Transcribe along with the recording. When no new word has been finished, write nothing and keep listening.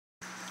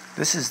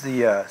This is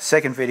the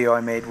second video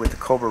I made with the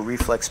Cobra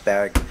Reflex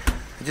bag.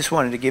 I just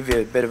wanted to give you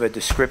a bit of a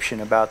description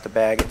about the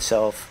bag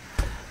itself.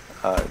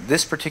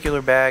 This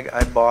particular bag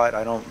I bought,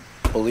 I don't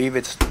believe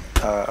it's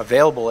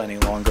available any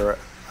longer.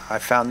 I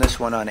found this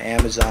one on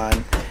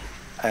Amazon,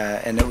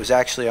 and it was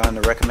actually on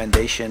the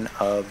recommendation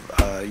of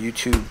a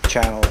YouTube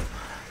channel,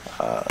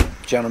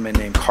 gentleman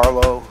named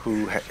Carlo,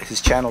 who his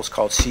channel is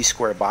called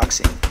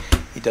csquaredboxing.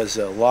 He does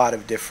a lot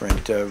of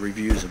different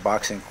reviews of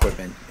boxing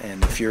equipment,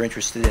 and if you're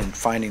interested in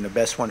finding the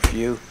best one for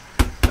you,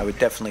 I would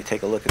definitely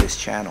take a look at his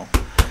channel.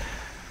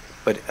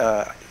 But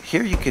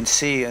here you can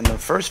see in the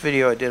first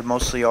video I did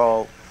mostly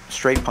all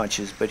straight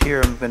punches, but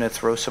here I'm going to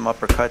throw some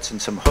uppercuts and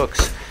some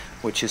hooks,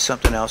 which is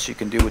something else you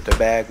can do with the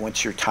bag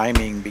once your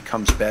timing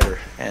becomes better,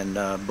 and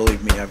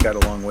believe me, I've got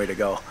a long way to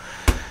go.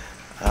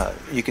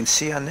 You can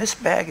see on this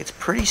bag it's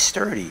pretty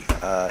sturdy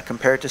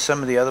compared to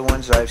some of the other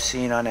ones I've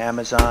seen on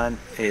Amazon.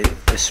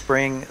 The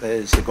spring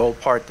is the gold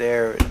part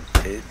there.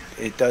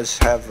 It does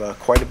have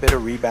quite a bit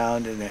of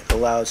rebound, and it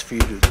allows for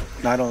you to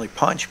not only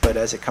punch, but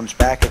as it comes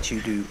back at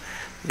you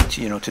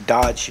to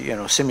dodge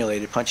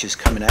simulated punches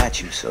coming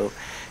at you. So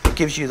it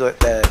gives you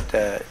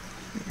that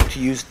to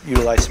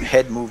utilize some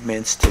head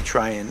movements to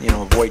try and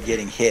avoid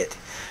getting hit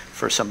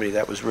for somebody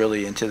that was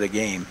really into the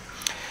game.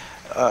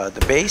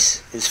 The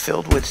base is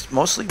filled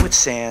mostly with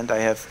sand. I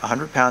have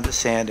 100 pounds of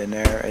sand in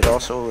there. It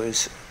also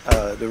is,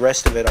 the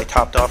rest of it I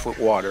topped off with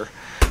water.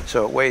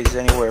 So it weighs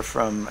anywhere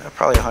from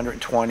probably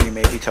 120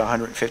 maybe to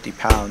 150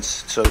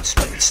 pounds. So it's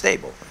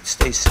stable.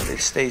 It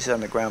stays on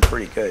the ground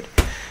pretty good.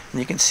 And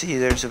you can see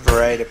there's a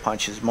variety of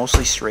punches,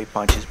 mostly straight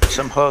punches, but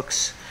some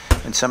hooks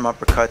and some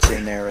uppercuts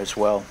in there as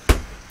well.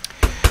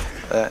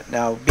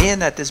 Now, being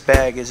that this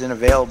bag isn't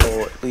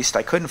available, at least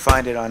I couldn't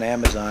find it on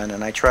Amazon,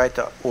 and I tried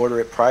to order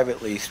it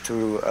privately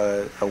through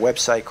a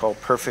website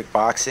called Perfect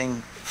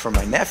Boxing for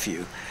my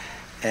nephew,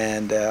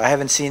 and I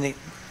haven't seen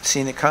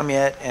it come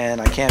yet, and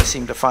I can't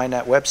seem to find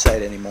that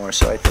website anymore,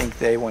 so I think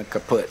they went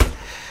kaput,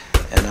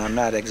 and I'm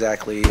not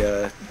exactly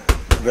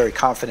very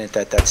confident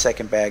that that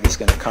second bag is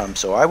going to come.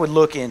 So I would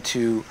look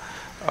into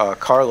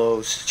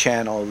Carlo's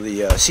channel,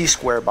 the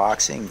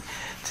csquaredboxing,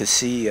 to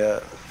see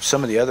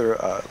some of the other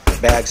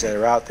bags that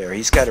are out there.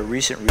 He's got a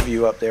recent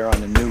review up there on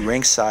the new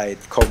ringside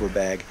Cobra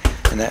bag,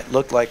 and that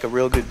looked like a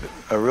real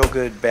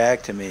good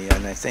bag to me,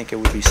 and I think it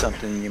would be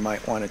something you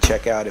might want to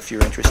check out if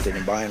you're interested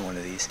in buying one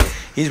of these.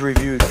 He's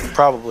reviewed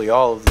probably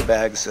all of the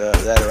bags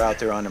that are out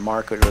there on the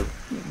market, or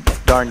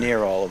darn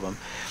near all of them,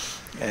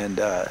 and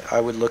I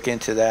would look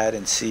into that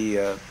and see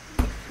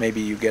maybe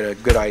you get a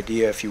good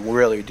idea, if you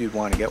really do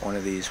want to get one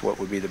of these, what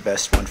would be the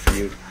best one for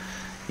you.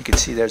 You can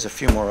see there's a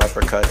few more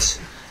uppercuts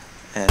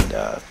and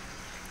a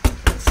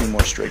few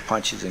more straight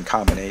punches and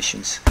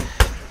combinations.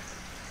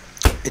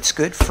 It's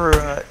good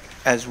for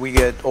as we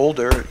get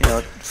older,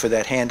 for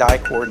that hand-eye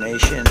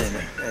coordination, and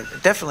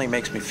it definitely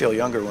makes me feel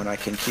younger when I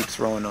can keep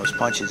throwing those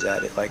punches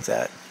at it like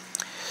that.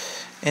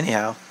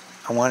 Anyhow,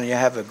 I want you to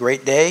have a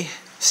great day,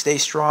 stay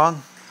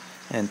strong,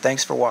 and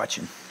thanks for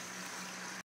watching.